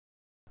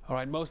All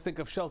right, most think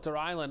of Shelter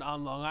Island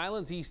on Long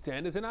Island's East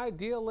End as an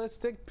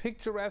idealistic,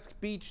 picturesque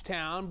beach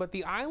town, but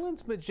the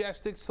island's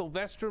majestic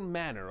Sylvester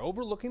Manor,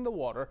 overlooking the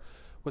water,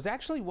 was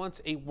actually once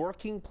a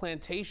working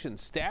plantation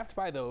staffed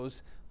by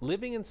those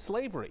living in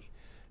slavery.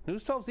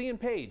 News 12's Ian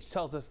Page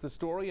tells us the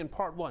story in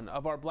part 1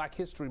 of our Black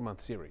History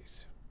Month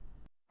series.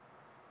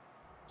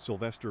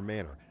 Sylvester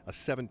Manor, a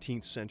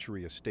 17th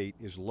century estate,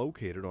 is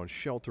located on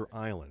Shelter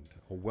Island,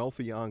 a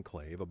wealthy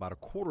enclave about a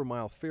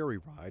quarter-mile ferry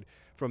ride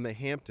from the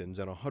Hamptons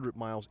and 100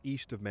 miles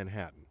east of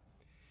Manhattan.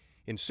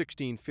 In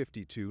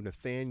 1652,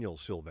 Nathaniel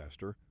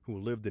Sylvester, who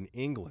lived in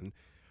England,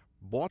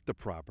 bought the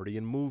property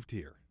and moved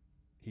here.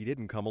 He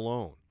didn't come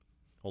alone.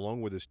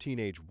 Along with his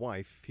teenage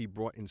wife, he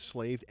brought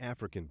enslaved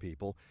African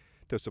people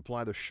to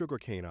supply the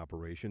sugarcane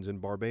operations in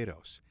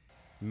Barbados.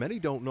 Many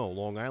don't know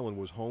Long Island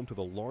was home to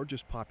the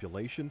largest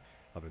population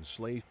of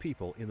enslaved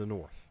people in the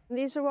North.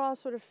 These are all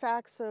sort of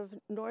facts of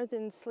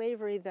northern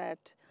slavery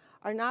that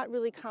are not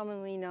really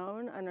commonly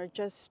known and are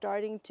just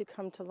starting to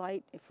come to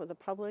light for the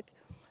public,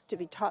 to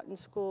be taught in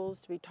schools,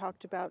 to be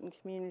talked about in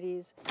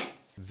communities.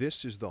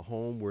 This is the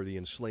home where the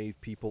enslaved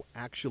people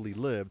actually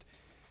lived,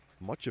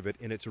 much of it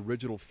in its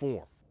original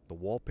form. The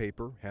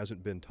wallpaper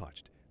hasn't been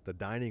touched. The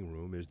dining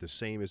room is the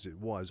same as it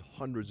was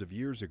hundreds of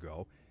years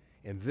ago,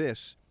 and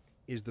this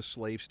is the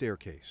slave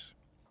staircase,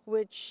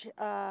 which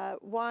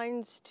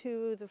winds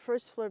to the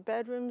first floor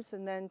bedrooms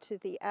and then to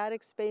the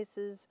attic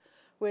spaces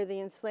where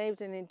the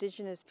enslaved and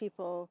indigenous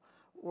people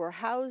were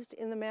housed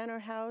in the manor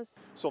house.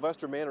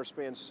 Sylvester Manor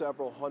spans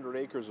several hundred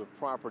acres of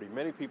property.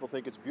 Many people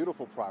think it's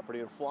beautiful property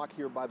and flock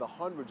here by the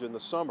hundreds in the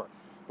summer.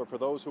 But for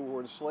those who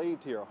were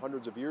enslaved here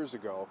hundreds of years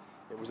ago,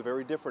 it was a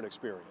very different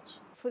experience.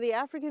 For the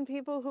African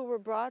people who were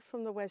brought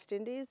from the West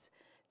Indies,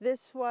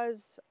 this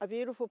was a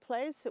beautiful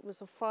place. It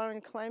was a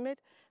foreign climate,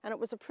 and it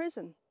was a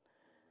prison.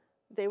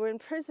 They were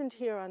imprisoned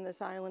here on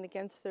this island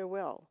against their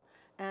will.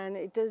 And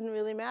it didn't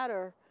really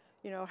matter,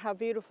 how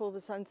beautiful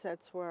the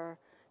sunsets were.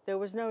 There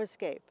was no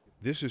escape.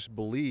 This is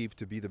believed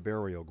to be the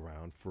burial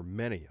ground for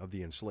many of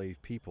the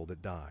enslaved people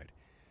that died.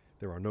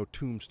 There are no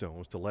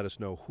tombstones to let us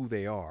know who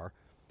they are.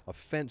 A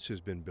fence has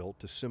been built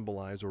to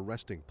symbolize a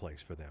resting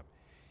place for them.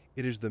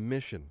 It is the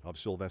mission of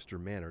Sylvester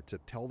Manor to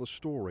tell the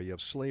story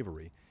of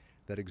slavery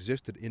that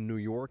existed in New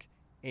York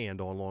and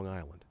on Long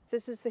Island.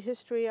 This is the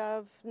history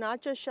of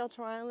not just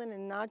Shelter Island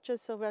and not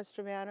just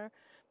Sylvester Manor,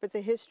 but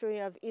the history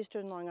of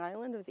Eastern Long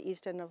Island, of the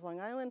East End of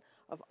Long Island,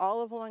 of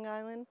all of Long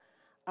Island,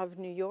 of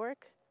New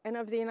York, and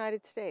of the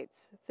United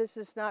States. This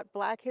is not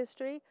Black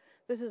history,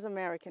 this is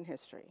American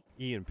history.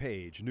 Ian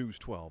Page, News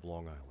 12,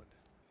 Long Island.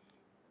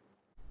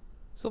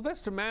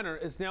 Sylvester Manor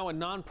is now a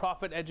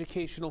nonprofit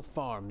educational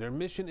farm. Their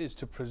mission is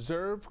to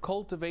preserve,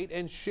 cultivate,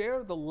 and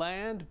share the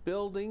land,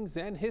 buildings,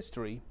 and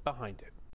history behind it.